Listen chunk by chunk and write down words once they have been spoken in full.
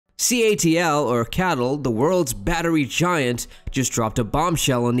CATL, or CATL, the world's battery giant, just dropped a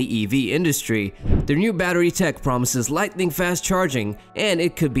bombshell on the EV industry. Their new battery tech promises lightning-fast charging, and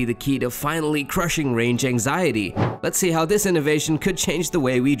it could be the key to finally crushing range anxiety. Let's see how this innovation could change the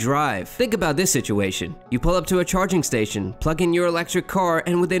way we drive. Think about this situation. You pull up to a charging station, plug in your electric car,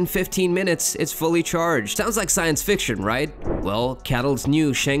 and within 15 minutes, it's fully charged. Sounds like science fiction, right? Well, CATL's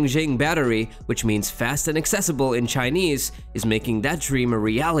new change battery, which means fast and accessible in Chinese, is making that dream a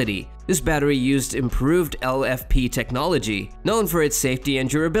reality. This battery used improved LFP technology, known for its safety and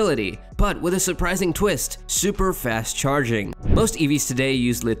durability, but with a surprising twist: super fast charging. Most EVs today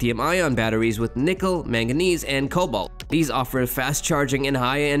use lithium-ion batteries with nickel, manganese, and cobalt. These offer fast charging and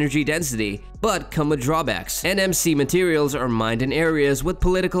high energy density, but come with drawbacks. NMC materials are mined in areas with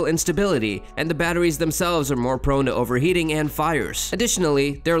political instability, and the batteries themselves are more prone to overheating and fires.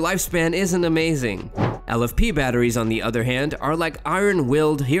 Additionally, their lifespan isn't amazing. LFP batteries, on the other hand, are like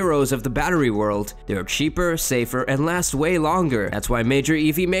iron-willed heroes of the battery world. They're cheaper, safer, and last way longer. That's why major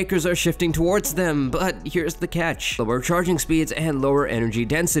EV makers are shifting towards them, but here's the catch: lower charging speeds and lower energy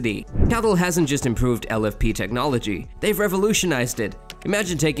density. CATL hasn't just improved LFP technology, they've revolutionized it.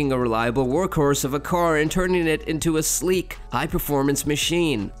 Imagine taking a reliable workhorse of a car and turning it into a sleek, high-performance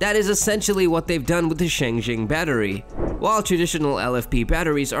machine. That is essentially what they've done with the change battery. While traditional LFP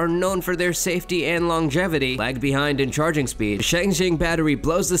batteries are known for their safety and longevity, lag behind in charging speed, the change battery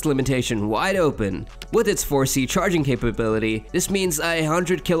blows this limitation wide open. With its 4C charging capability, this means a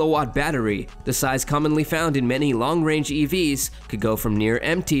 100 kilowatt battery, the size commonly found in many long-range EVs, could go from near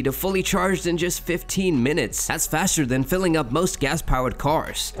empty to fully charged in just 15 minutes. That's faster than filling up most gas-powered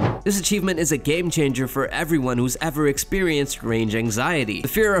cars. This achievement is a game changer for everyone who's ever experienced range anxiety, the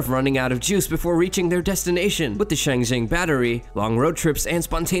fear of running out of juice before reaching their destination. With the change battery, long road trips and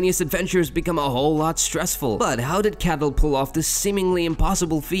spontaneous adventures become a whole lot stressful. But how did CATL pull off this seemingly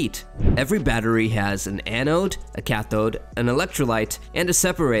impossible feat? Every battery has an anode, a cathode, an electrolyte, and a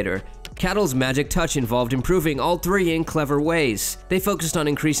separator. CATL's magic touch involved improving all three in clever ways. They focused on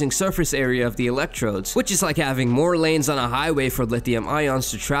increasing surface area of the electrodes, which is like having more lanes on a highway for lithium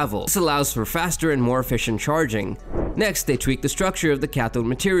ions to travel. This allows for faster and more efficient charging. Next, they tweaked the structure of the cathode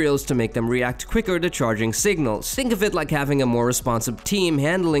materials to make them react quicker to charging signals. Think of it like having a more responsive team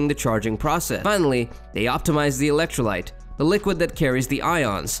handling the charging process. Finally, they optimized the electrolyte, the liquid that carries the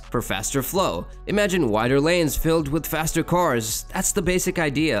ions, for faster flow. Imagine wider lanes filled with faster cars. That's the basic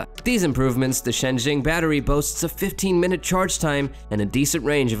idea. With these improvements, the change battery boasts a 15-minute charge time and a decent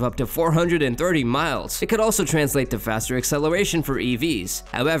range of up to 430 miles. It could also translate to faster acceleration for EVs.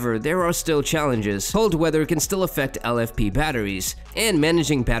 However, there are still challenges. Cold weather can still affect LFP batteries, and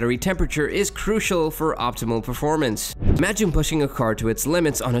managing battery temperature is crucial for optimal performance. Imagine pushing a car to its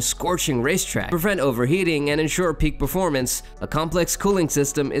limits on a scorching racetrack. To prevent overheating and ensure peak performance, a complex cooling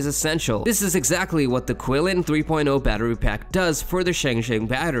system is essential. This is exactly what the Quillen 3.0 battery pack does for the change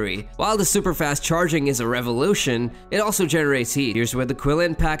battery. While the super fast charging is a revolution, it also generates heat. Here's where the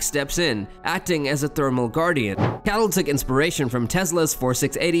Quillen pack steps in, acting as a thermal guardian. CATL took inspiration from Tesla's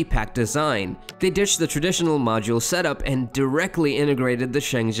 4680 pack design. They ditched the traditional module setup and directly integrated the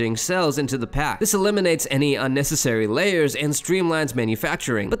change cells into the pack. This eliminates any unnecessary layers and streamlines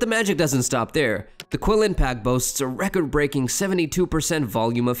manufacturing. But the magic doesn't stop there. The Quillen pack boasts a record-breaking 72%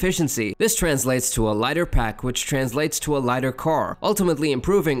 volume efficiency. This translates to a lighter pack, which translates to a lighter car, ultimately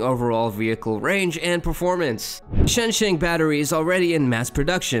improving overall vehicle range and performance. The change battery is already in mass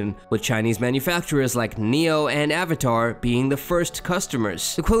production, with Chinese manufacturers like NIO and Avatar being the first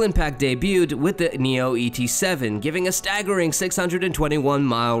customers. The Quillen pack debuted with the NIO ET7, giving a staggering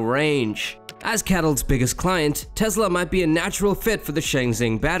 621-mile range. As CATL's biggest client, Tesla might be a natural fit for the change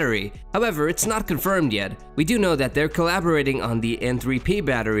battery. However, it's not confirmed yet. We do know that they're collaborating on the N3P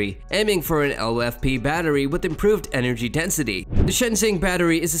battery, aiming for an LFP battery with improved energy density. The change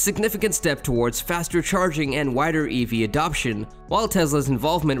battery is a significant step towards faster charging and wider EV adoption. While Tesla's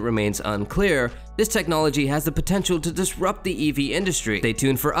involvement remains unclear, this technology has the potential to disrupt the EV industry. Stay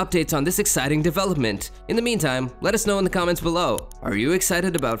tuned for updates on this exciting development. In the meantime, let us know in the comments below. Are you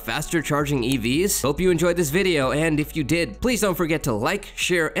excited about faster charging EVs? Hope you enjoyed this video, and if you did, please don't forget to like,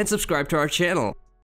 share, and subscribe to our channel.